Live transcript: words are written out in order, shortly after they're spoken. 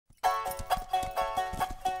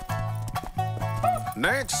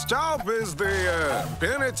Next stop is the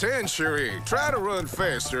penitentiary. Try to run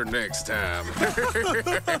faster next time.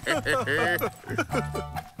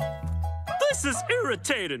 This is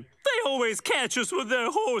irritating. They always catch us with their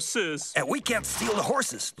horses. And we can't steal the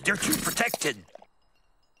horses. They're too protected.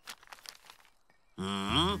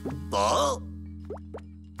 Oh?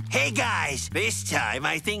 Hey, guys. This time,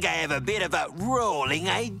 I think I have a bit of a rolling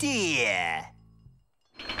idea.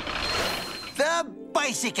 The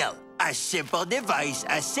bicycle. A simple device,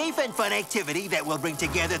 a safe and fun activity that will bring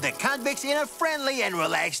together the convicts in a friendly and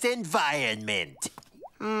relaxed environment.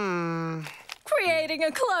 Creating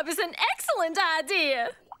a club is an excellent idea.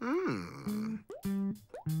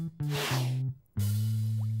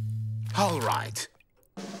 All right.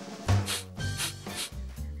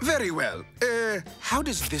 Very well. How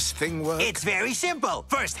does this thing work? It's very simple.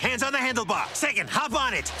 First, hands on the handlebar. Second, hop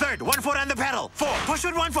on it. Third, 1 foot on the pedal. 4, push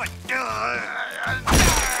with 1 foot.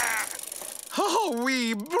 Oh,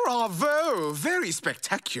 oui, bravo. Very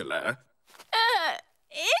spectacular.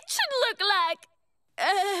 It should look like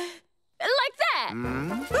that.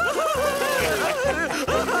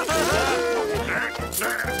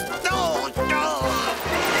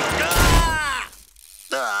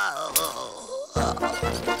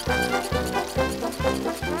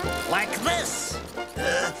 Like this.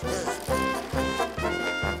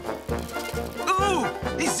 Oh,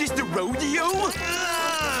 is this the rodeo?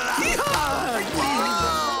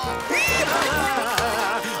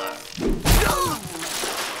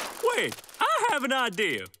 Wait, I have an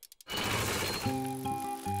idea.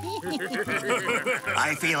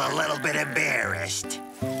 I feel a little bit embarrassed.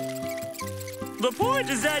 The point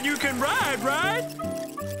is that you can ride, right?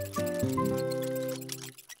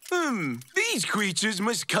 These creatures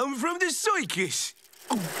must come from the circus.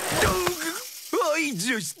 I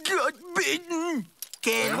just got bitten.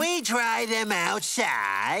 Can we try them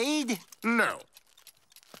outside? No.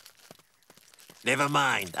 Never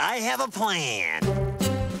mind. I have a plan.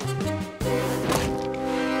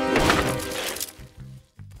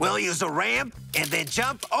 We'll use a ramp and then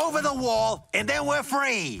jump over the wall, and then we're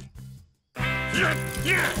free.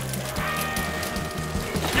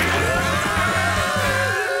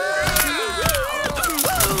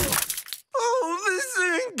 Oh, this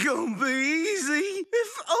ain't gonna be easy.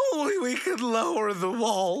 If only we could lower the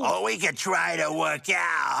wall. Or we could try to work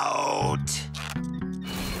out.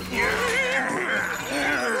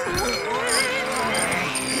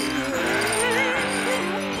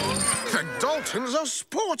 The Daltons are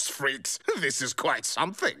sports freaks. This is quite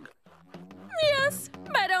something. Yes,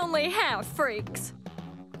 but only half freaks.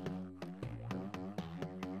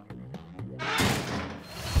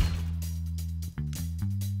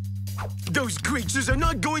 Those creatures are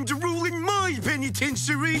not going to rule in my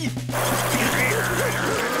penitentiary.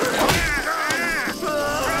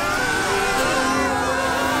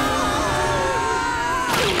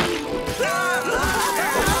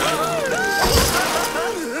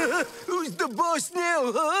 Who's the boss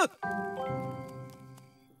now, huh?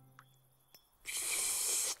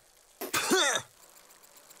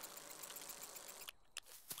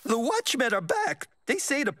 The Watchmen are back. They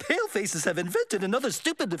say the Palefaces have invented another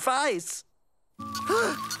stupid device.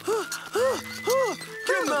 Come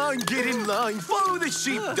on, get in line. Follow the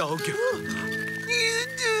sheepdog.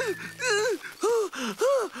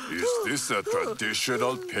 Is this a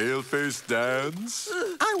traditional paleface dance?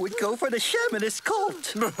 I would go for the shamanist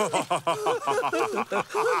cult. No,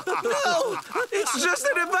 it's just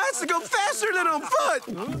an advance to go faster than on foot.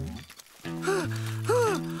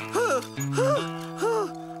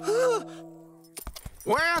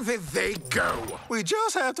 Where did they go? We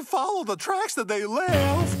just have to follow the tracks that they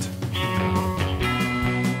left.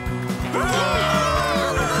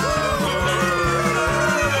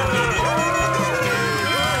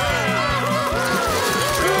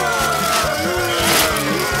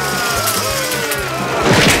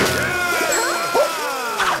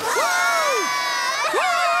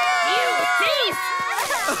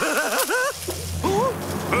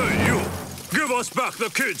 Hey, you! Give us back the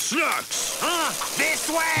kids' snacks! This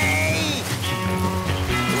way!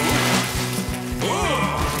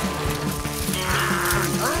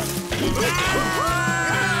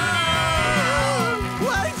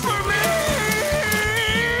 Wait for me!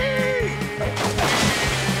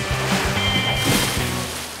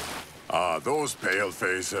 Those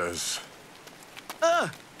palefaces.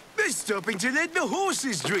 They're stopping to let the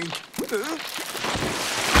horses drink.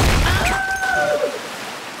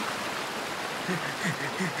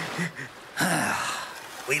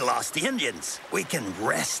 We lost the Indians. We can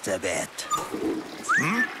rest a bit.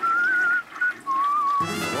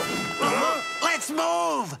 Let's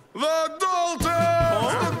move! The Daltons!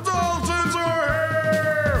 The Daltons are here!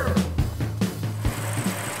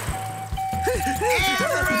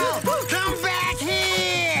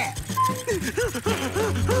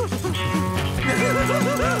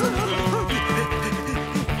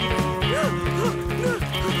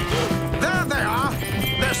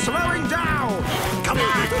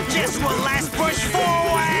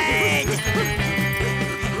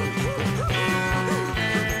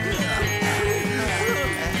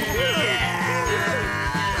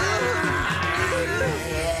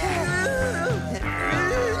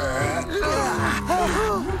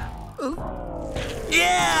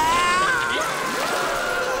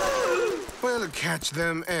 catch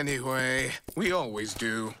them anyway. We always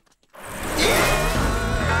do.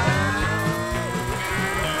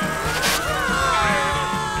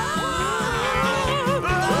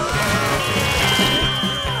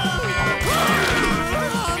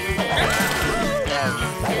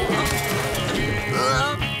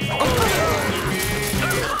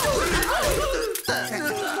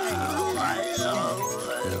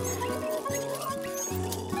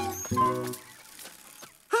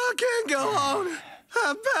 I can't go on.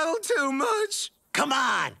 I paddled too much. Come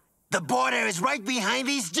on! The border is right behind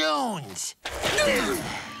these dunes!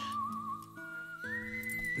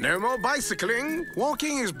 No more bicycling.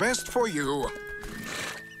 Walking is best for you.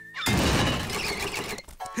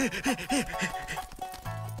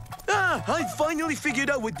 I finally figured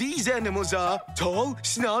out what these animals are. Tall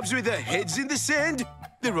snobs with their heads in the sand.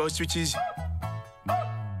 They're ostriches.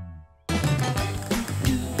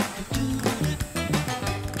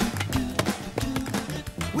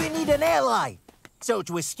 We need an ally. So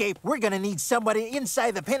to escape, we're gonna need somebody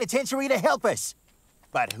inside the penitentiary to help us.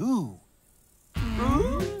 But who?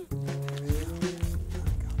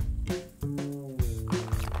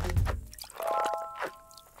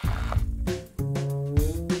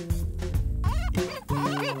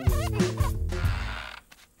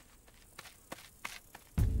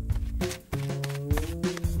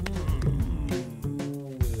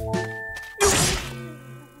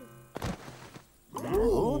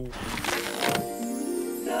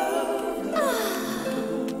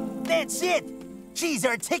 That's it! She's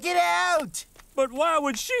our ticket out! But why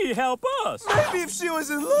would she help us? Maybe if she was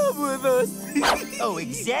in love with us. Oh,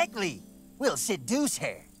 exactly. We'll seduce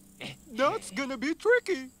her. That's gonna be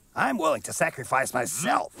tricky. I'm willing to sacrifice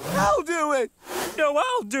myself. I'll do it. No,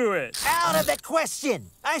 I'll do it. Out of the question!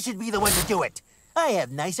 I should be the one to do it. I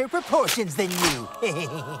have nicer proportions than you.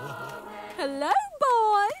 Hello,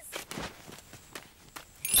 boys.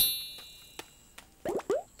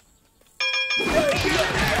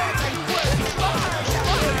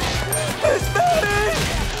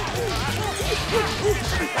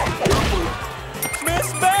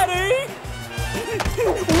 Miss Betty!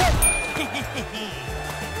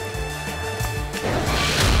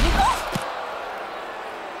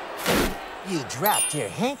 You dropped your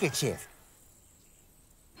handkerchief.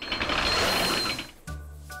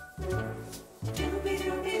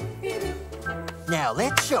 Now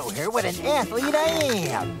let's show her what an athlete I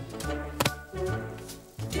am.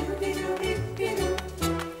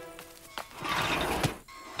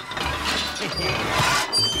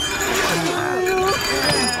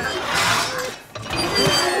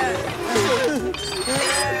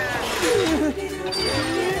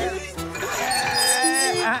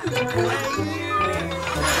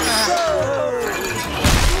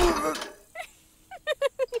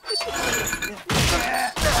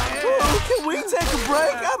 Can we take a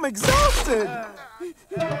break? I'm exhausted.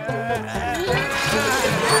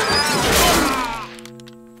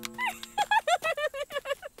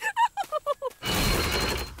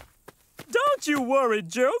 Don't you worry,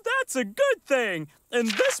 Joe. That's a good thing. In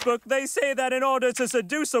this book, they say that in order to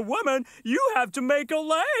seduce a woman, you have to make her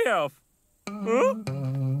laugh. Huh?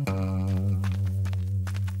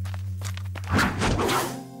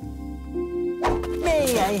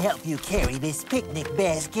 May I help you carry this picnic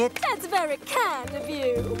basket? That's very kind of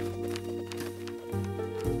you.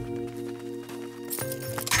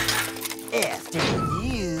 After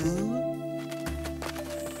you...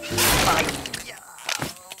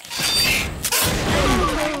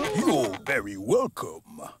 You're very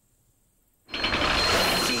welcome.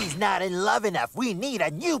 She's not in love enough. We need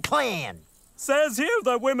a new plan. Says here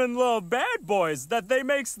that women love bad boys, that they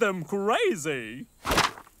makes them crazy.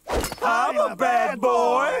 I'm a bad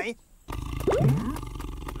boy.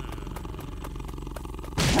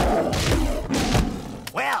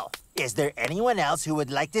 Well, is there anyone else who would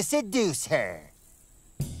like to seduce her?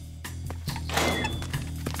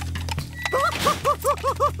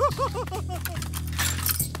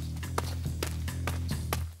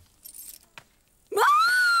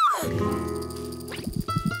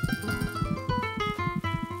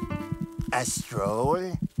 A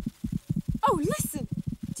stroll? Oh, listen.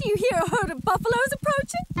 Do you hear a herd of buffaloes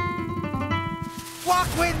approaching? Walk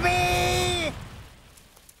with me!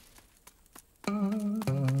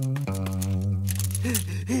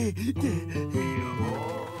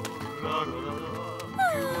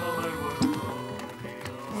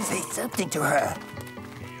 Say something to her.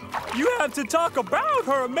 You have to talk about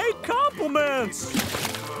her, make compliments.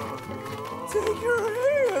 Take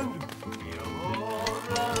her hand.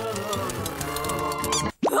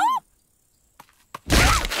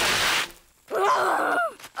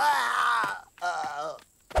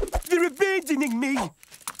 They're abandoning me.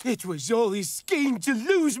 It was all his scheme to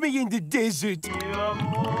lose me in the desert. Hey,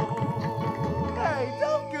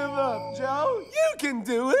 don't give up, Joe. You can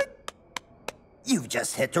do it. You've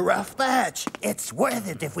just hit a rough patch. It's worth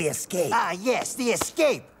it if we escape. Ah, yes, the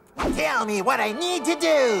escape. Tell me what I need to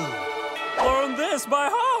do. Learn this by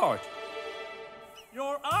heart.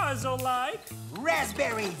 Your eyes are like...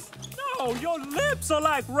 Raspberries. No, your lips are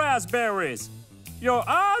like raspberries. Your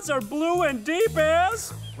eyes are blue and deep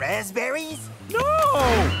as... Raspberries? No,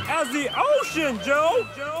 as the ocean, Joe.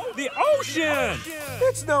 The ocean.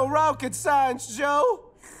 It's no rocket science, Joe.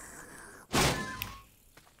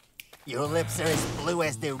 Your lips are as blue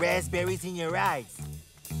as the raspberries in your eyes.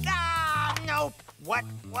 Ah, nope. What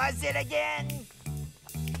was it again?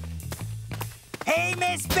 Hey,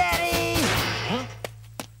 Miss Betty! Huh?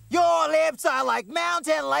 Your lips are like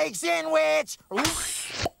mountain lakes in which...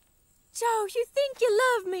 Joe, you think you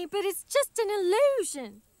love me, but it's just an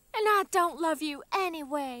illusion. And I don't love you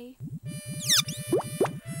anyway.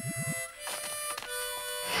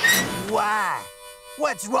 Why?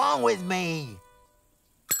 What's wrong with me?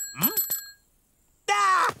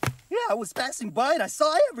 Ah! Yeah, I was passing by and I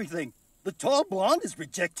saw everything. The tall blonde is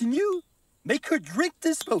rejecting you. Make her drink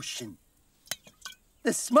this potion.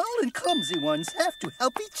 The small and clumsy ones have to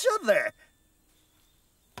help each other.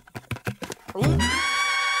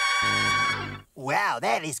 Wow,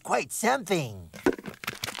 that is quite something.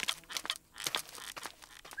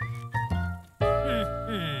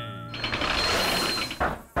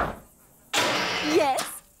 Yes?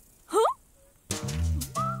 Huh?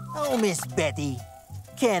 Oh, Miss Betty,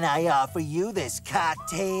 can I offer you this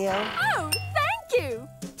cocktail? Oh, thank you.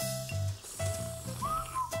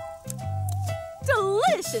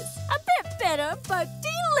 Delicious. A bit bitter, but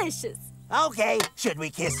delicious. Okay, should we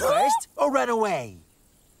kiss first or run away?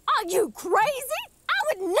 Are you crazy? I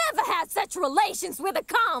would never have such relations with a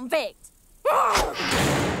convict.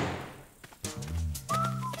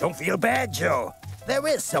 Don't feel bad, Joe. There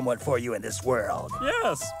is someone for you in this world.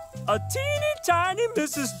 Yes, a teeny tiny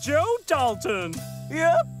Mrs. Joe Dalton.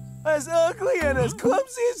 Yep, as ugly and as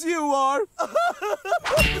clumsy as you are.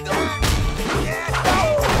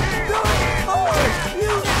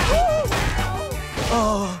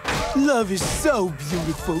 Oh, love is so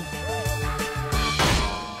beautiful.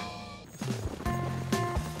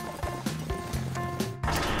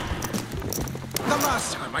 The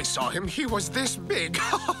last time I saw him, he was this big.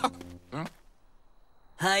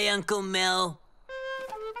 Hi, Uncle Mel.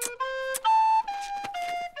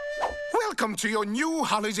 Welcome to your new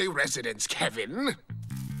holiday residence, Kevin.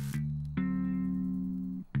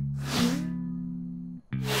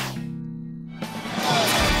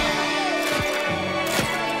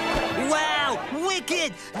 Wow,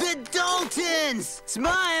 wicked! The Daltons!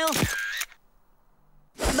 Smile!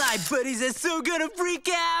 My buddies are so gonna freak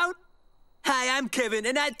out! Hi, I'm Kevin,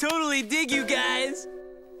 and I totally dig you guys.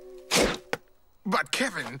 But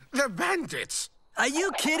Kevin, they're bandits. Are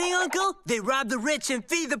you kidding, Uncle? They rob the rich and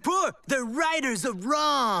feed the poor. They're righters of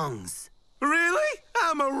wrongs. Really?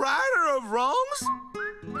 I'm a righter of wrongs?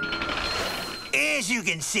 As you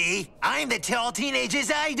can see, I'm the tall teenager's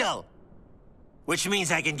idol. Which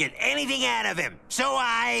means I can get anything out of him. So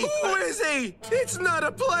I... Who is he? It's not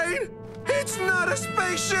a plane. It's not a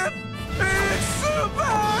spaceship. It's Super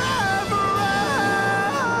Emerald!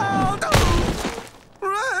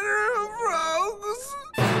 Rider of wrongs.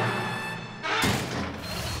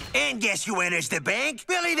 And guess who enters the bank?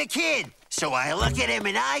 Billy the Kid. So I look at him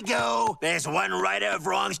and I go, there's one righter of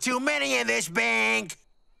wrongs too many in this bank.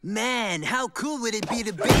 Man, how cool would it be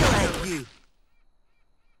to be like you?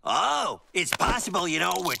 Oh, it's possible, you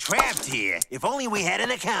know, we're trapped here. If only we had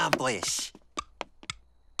an accomplice.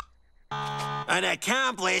 An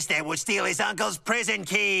accomplice that would steal his uncle's prison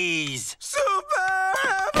keys. Super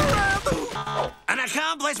Emerald! An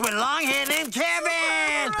accomplice with long hair named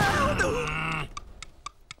Kevin!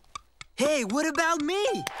 Hey, what about me?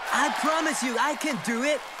 I promise you, I can do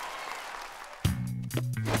it.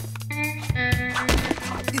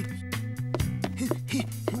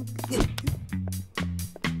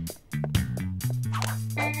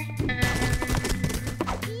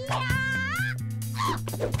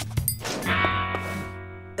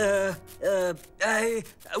 I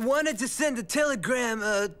wanted to send a telegram,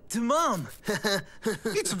 to Mom.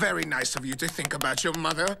 It's very nice of you to think about your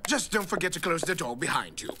mother. Just don't forget to close the door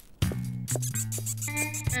behind you.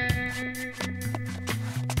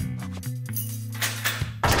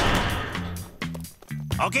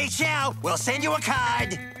 Okay, Chow, we'll send you a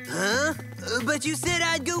card. Huh? But you said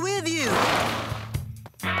I'd go with you.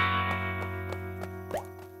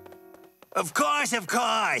 Of course, of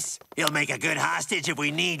course. He'll make a good hostage if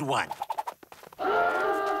we need one.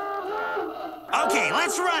 Okay,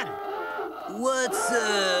 let's run. What's,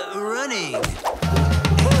 running?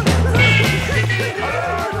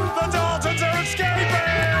 The Daltons are escaping!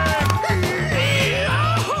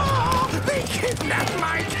 They kidnapped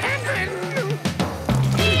my Kevin!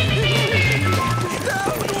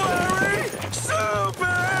 Don't worry!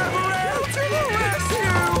 Super Emerald to the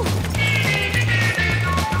rescue!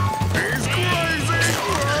 He's crazy!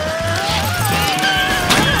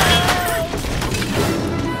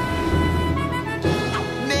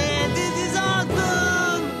 Man, this is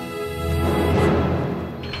awesome!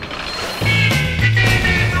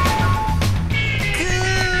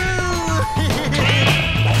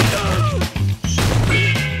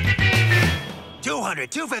 $200,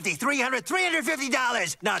 $250, $300,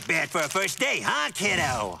 $350. Not bad for a first day, huh,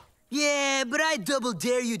 kiddo? Yeah, but I double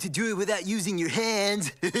dare you to do it without using your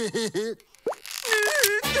hands.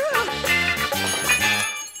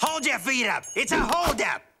 Hold your feet up. It's a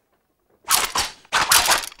hold-up.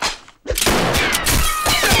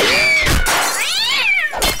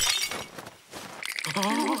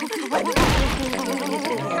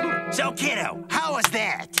 So, kiddo, how was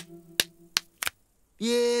that?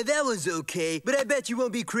 Yeah, that was okay, but I bet you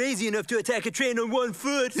won't be crazy enough to attack a train on 1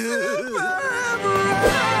 foot.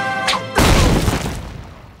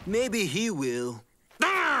 Maybe he will.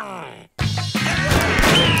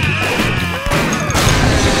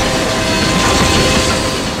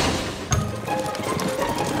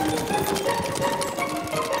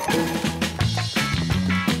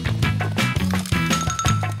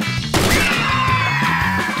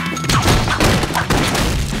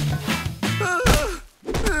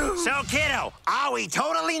 So, kiddo, are we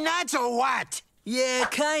totally nuts or what? Yeah,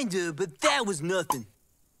 kinda, but that was nothing.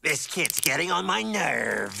 This kid's getting on my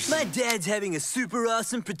nerves. My dad's having a super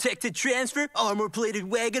awesome protected transfer,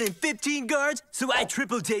 armor-plated wagon, and 15 guards, so I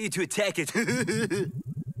triple dare you to attack it.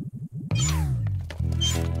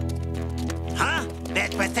 Huh?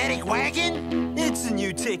 That pathetic wagon? It's a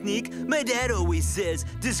new technique. My dad always says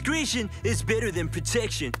discretion is better than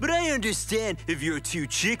protection, but I understand if you're too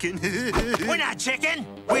chicken. We're not chicken.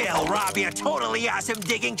 We'll rob your totally awesome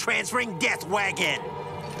digging, transferring death wagon.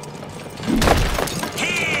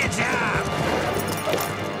 Hands up!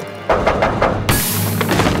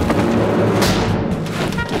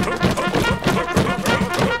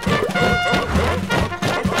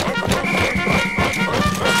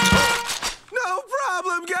 No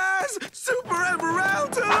problem, guys! Super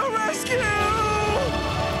Emerald to the rescue!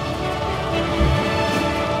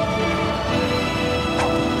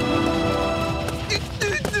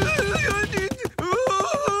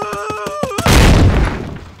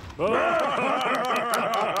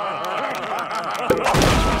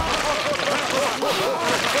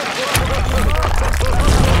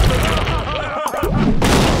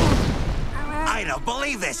 I don't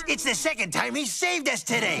believe this. It's the second time he saved us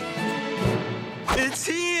today. It's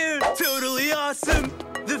here! Totally awesome!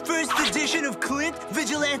 The first edition of Clint,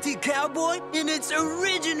 Vigilante Cowboy, in its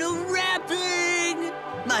original wrapping!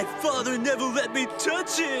 My father never let me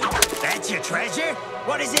touch it! That's your treasure?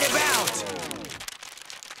 What is it about?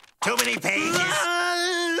 Too many pages?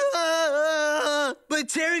 By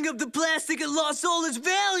tearing up the plastic, it lost all its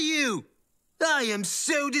value! I am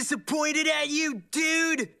so disappointed at you,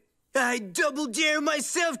 dude! I double dare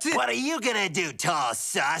myself to— What are you gonna do, tall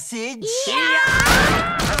sausage?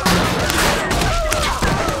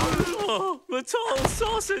 Oh, the tall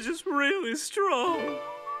sausage is really strong.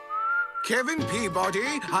 Kevin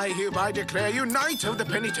Peabody, I hereby declare you Knight of the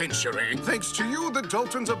Penitentiary. Thanks to you, the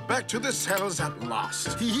Daltons are back to the cells at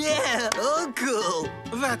last. Yeah, Uncle!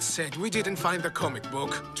 That said, we didn't find the comic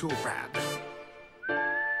book. Too bad.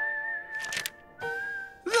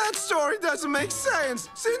 That story doesn't make sense.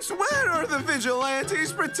 Since when are the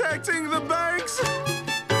vigilantes protecting the banks?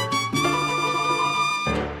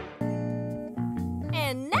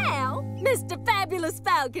 And now, Mr. Fabulous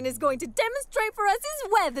Falcon is going to demonstrate for us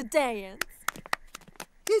his weather dance.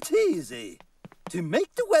 It's easy. To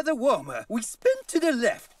make the weather warmer, we spin to the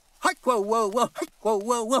left. Hike, whoa, whoa, whoa, hike, whoa,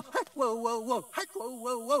 whoa, whoa, hike, whoa, whoa, whoa, hike, whoa,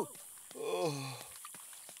 whoa, whoa.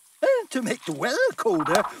 And to make the weather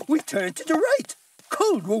colder, we turn to the right.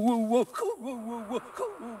 Cold, whoa, whoa, whoa, cold, whoa, whoa, whoa,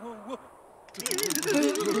 cold, whoa, whoa, whoa.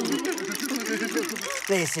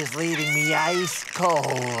 This is leaving me ice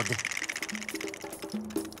cold.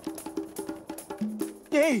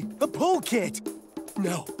 Hey, a polecat!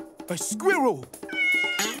 No, a squirrel!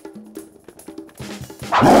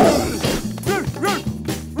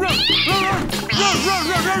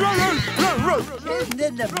 And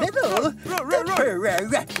in the middle,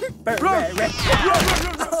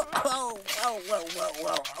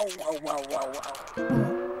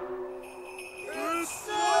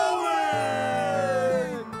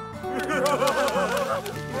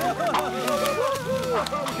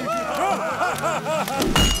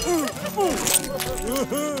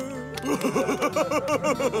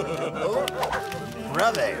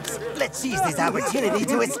 Brothers, let's seize this opportunity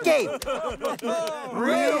to escape.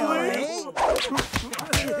 Really?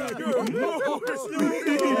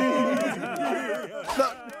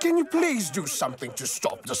 Can you please do something to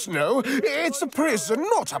stop the snow? It's a prison,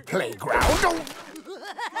 not a playground.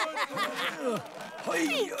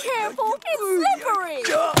 Be careful, it's slippery!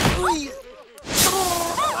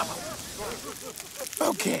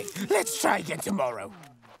 Okay, let's try again tomorrow.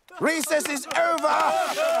 Recess is over!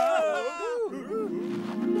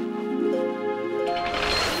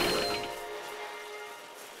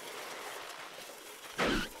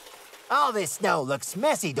 All this snow looks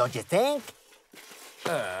messy, don't you think?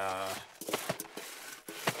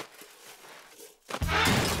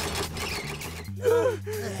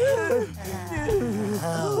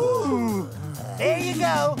 There you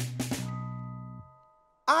go.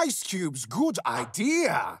 Ice cubes, good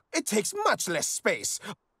idea. It takes much less space.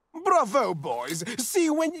 Bravo, boys. See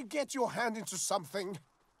when you get your hand into something.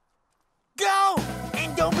 Go!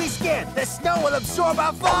 And don't be scared. The snow will absorb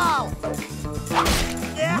our fall.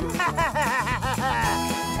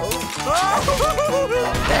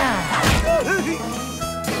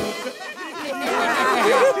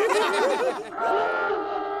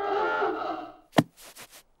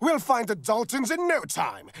 We'll find the Daltons in no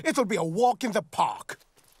time. It'll be a walk in the park.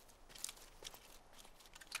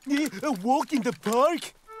 A walk in the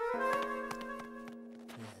park?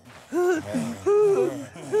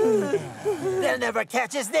 They'll never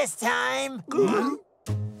catch us this time.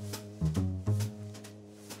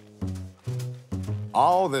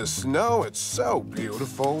 All this snow, it's so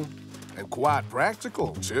beautiful. And quite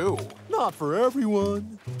practical, too. Not for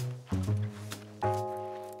everyone.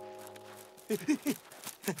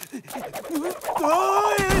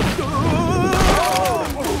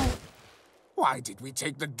 Why did we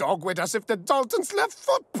take the dog with us if the Daltons left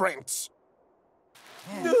footprints?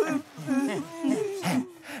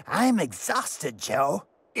 I'm exhausted, Joe.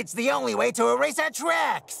 It's the only way to erase our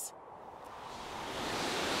tracks.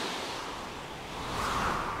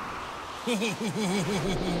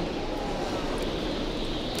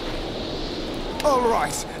 All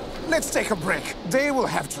right, let's take a break. They will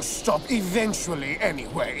have to stop eventually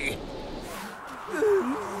anyway.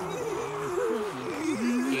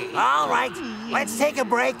 All right, let's take a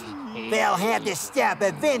break. They'll have to stop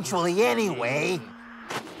eventually anyway.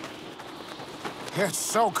 It's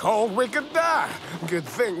so cold we could die. Good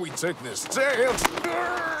thing we took this chance.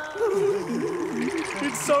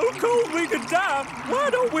 It's so cold we could die. Why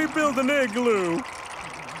don't we build an igloo?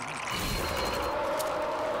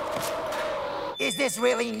 Is this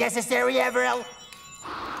really necessary, Avril?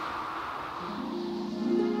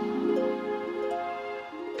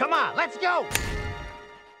 Come on, let's go!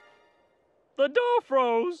 The door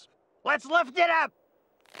froze. Let's lift it up!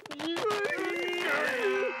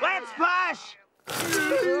 Let's push!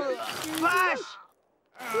 Push!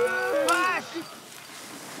 Push!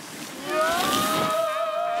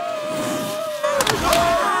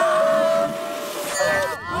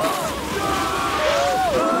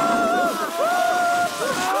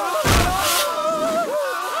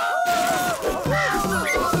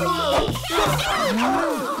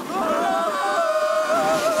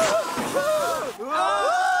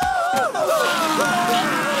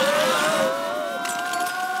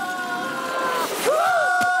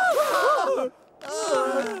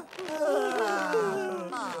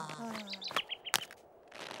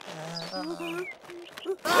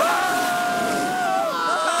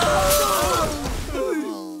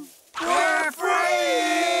 We're free!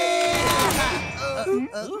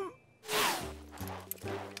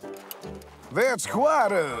 That's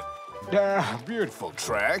quite a beautiful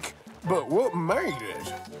track. But what made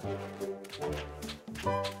it?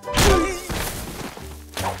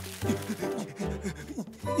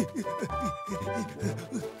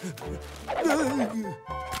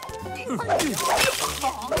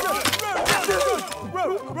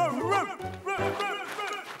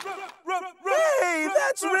 Hey,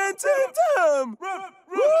 that's Red Tom!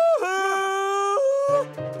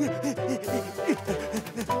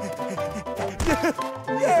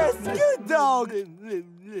 Yes, good dog!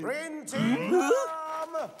 Rin Tin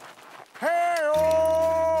Tom!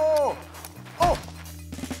 Hey-oh! Oh!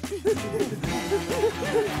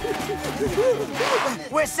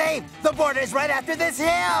 We're safe! The border's right after this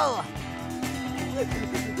hill!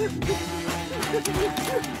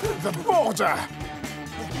 The border!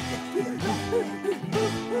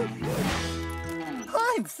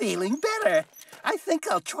 I'm feeling better. I think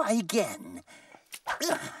I'll try again.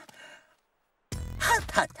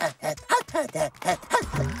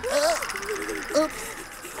 Oops,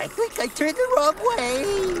 I think I turned the wrong way.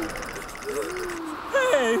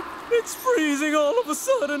 Hey, it's freezing all of a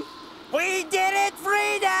sudden. We did it,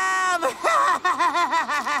 freedom!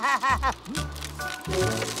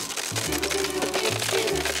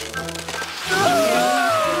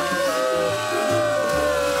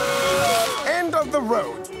 End of the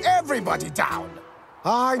road. Everybody down.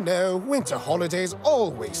 I know, winter holidays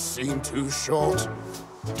always seem too short.